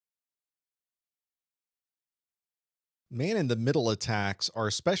Man-in-the-middle attacks are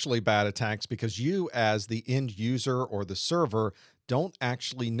especially bad attacks because you, as the end user or the server, don't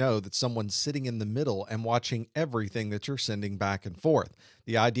actually know that someone's sitting in the middle and watching everything that you're sending back and forth.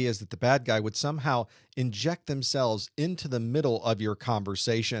 The idea is that the bad guy would somehow inject themselves into the middle of your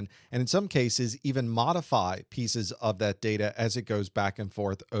conversation, and in some cases, even modify pieces of that data as it goes back and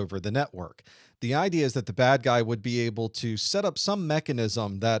forth over the network. The idea is that the bad guy would be able to set up some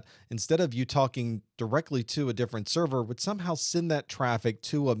mechanism that instead of you talking directly to a different server, would somehow send that traffic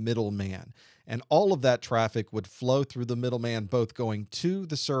to a middleman. And all of that traffic would flow through the middleman, both going to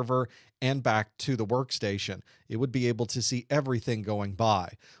the server and back to the workstation. It would be able to see everything going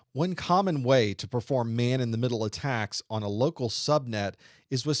by. One common way to perform man in the middle attacks on a local subnet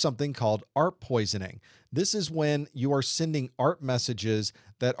is with something called ARP poisoning. This is when you are sending ARP messages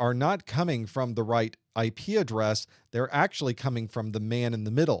that are not coming from the right IP address, they're actually coming from the man in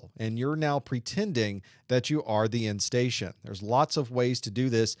the middle, and you're now pretending that you are the end station. There's lots of ways to do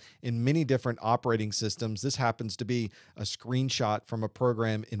this in many different operating systems. This happens to be a screenshot from a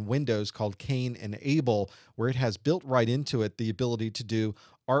program in Windows called Cain and Abel, where it has built right into it the ability to do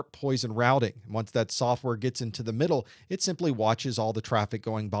ARP poison routing. Once that software gets into the middle, it simply watches all the traffic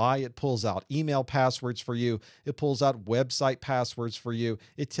going by. It pulls out email passwords for you. It pulls out website passwords for you.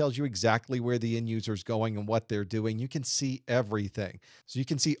 It tells you exactly where the end user is going and what they're doing. You can see everything. So you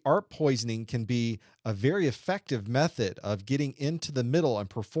can see ARP poisoning can be a very effective method of getting into the middle and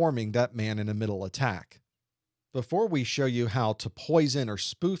performing that man in the middle attack. Before we show you how to poison or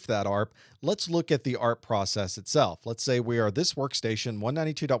spoof that ARP, let's look at the ARP process itself. Let's say we are this workstation,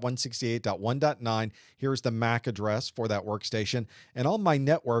 192.168.1.9. Here's the MAC address for that workstation. And on my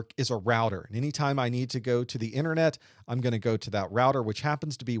network is a router. And anytime I need to go to the internet, I'm going to go to that router, which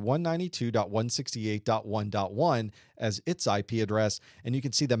happens to be 192.168.1.1 as its IP address. And you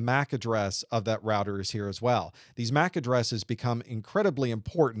can see the MAC address of that router is here as well. These MAC addresses become incredibly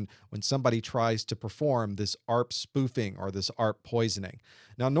important when somebody tries to perform this ARP spoofing or this ARP poisoning.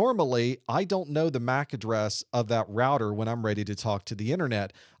 Now, normally, I don't know the MAC address of that router when I'm ready to talk to the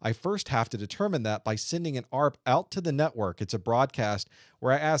internet. I first have to determine that by sending an ARP out to the network. It's a broadcast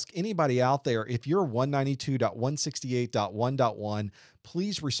where I ask anybody out there, if you're 192.168.1.1,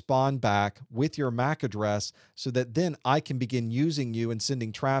 please respond back with your MAC address so that then I can begin using you and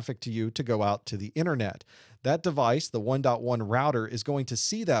sending traffic to you to go out to the internet. That device, the 1.1 router, is going to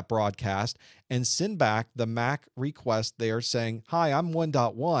see that broadcast and send back the MAC request there saying, hi, I'm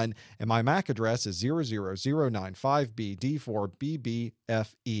 1.1 and my MAC address is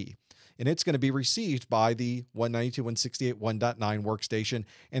 00095BD4BBFE. And it's going to be received by the 192.168.1.9 workstation,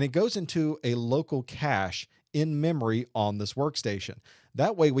 and it goes into a local cache in memory on this workstation.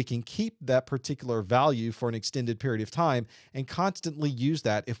 That way we can keep that particular value for an extended period of time and constantly use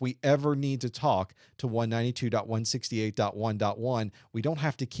that if we ever need to talk to 192.168.1.1. We don't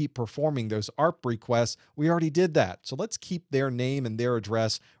have to keep performing those ARP requests. We already did that. So let's keep their name and their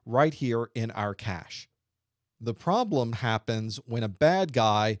address right here in our cache. The problem happens when a bad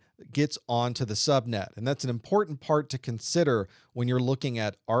guy gets onto the subnet, and that's an important part to consider when you're looking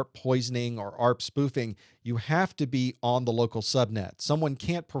at ARP poisoning or ARP spoofing. You have to be on the local subnet. Someone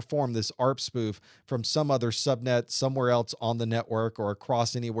can't perform this ARP spoof from some other subnet somewhere else on the network or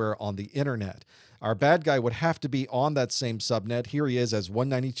across anywhere on the internet. Our bad guy would have to be on that same subnet. Here he is as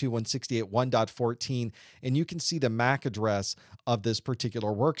 192.168.1.14, and you can see the MAC address of this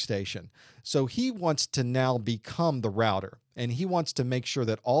particular workstation. So he wants to now become the router, and he wants to make sure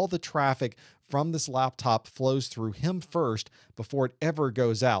that all the traffic from this laptop flows through him first before it ever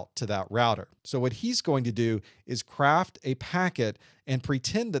goes out to that router. So what he's going to do is craft a packet and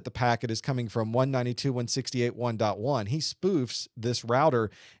pretend that the packet is coming from 192.168.1.1. He spoofs this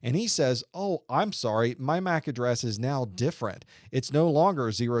router and he says, oh, I'm sorry, my MAC address is now different. It's no longer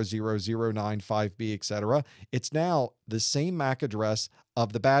 00095B, etc. It's now the same MAC address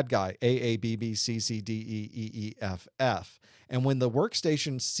of the bad guy, AABBCCDEEEFF. And when the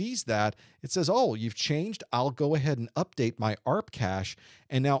workstation sees that, it says, oh, you've changed. I'll go ahead and update my ARP cache.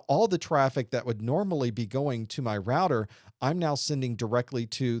 And now all the traffic that would normally be going to my router, I'm now sending directly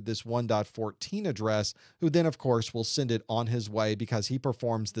to this 1.14 address, who then, of course, will send it on his way because he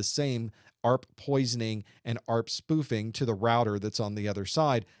performs the same ARP poisoning and ARP spoofing to the router that's on the other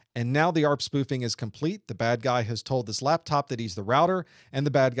side. And now the ARP spoofing is complete. The bad guy has told this laptop that he's the router, and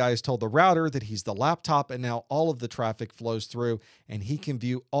the bad guy has told the router that he's the laptop, and now all of the traffic flows through, and he can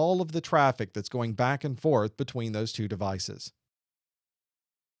view all of the traffic that's going back and forth between those two devices.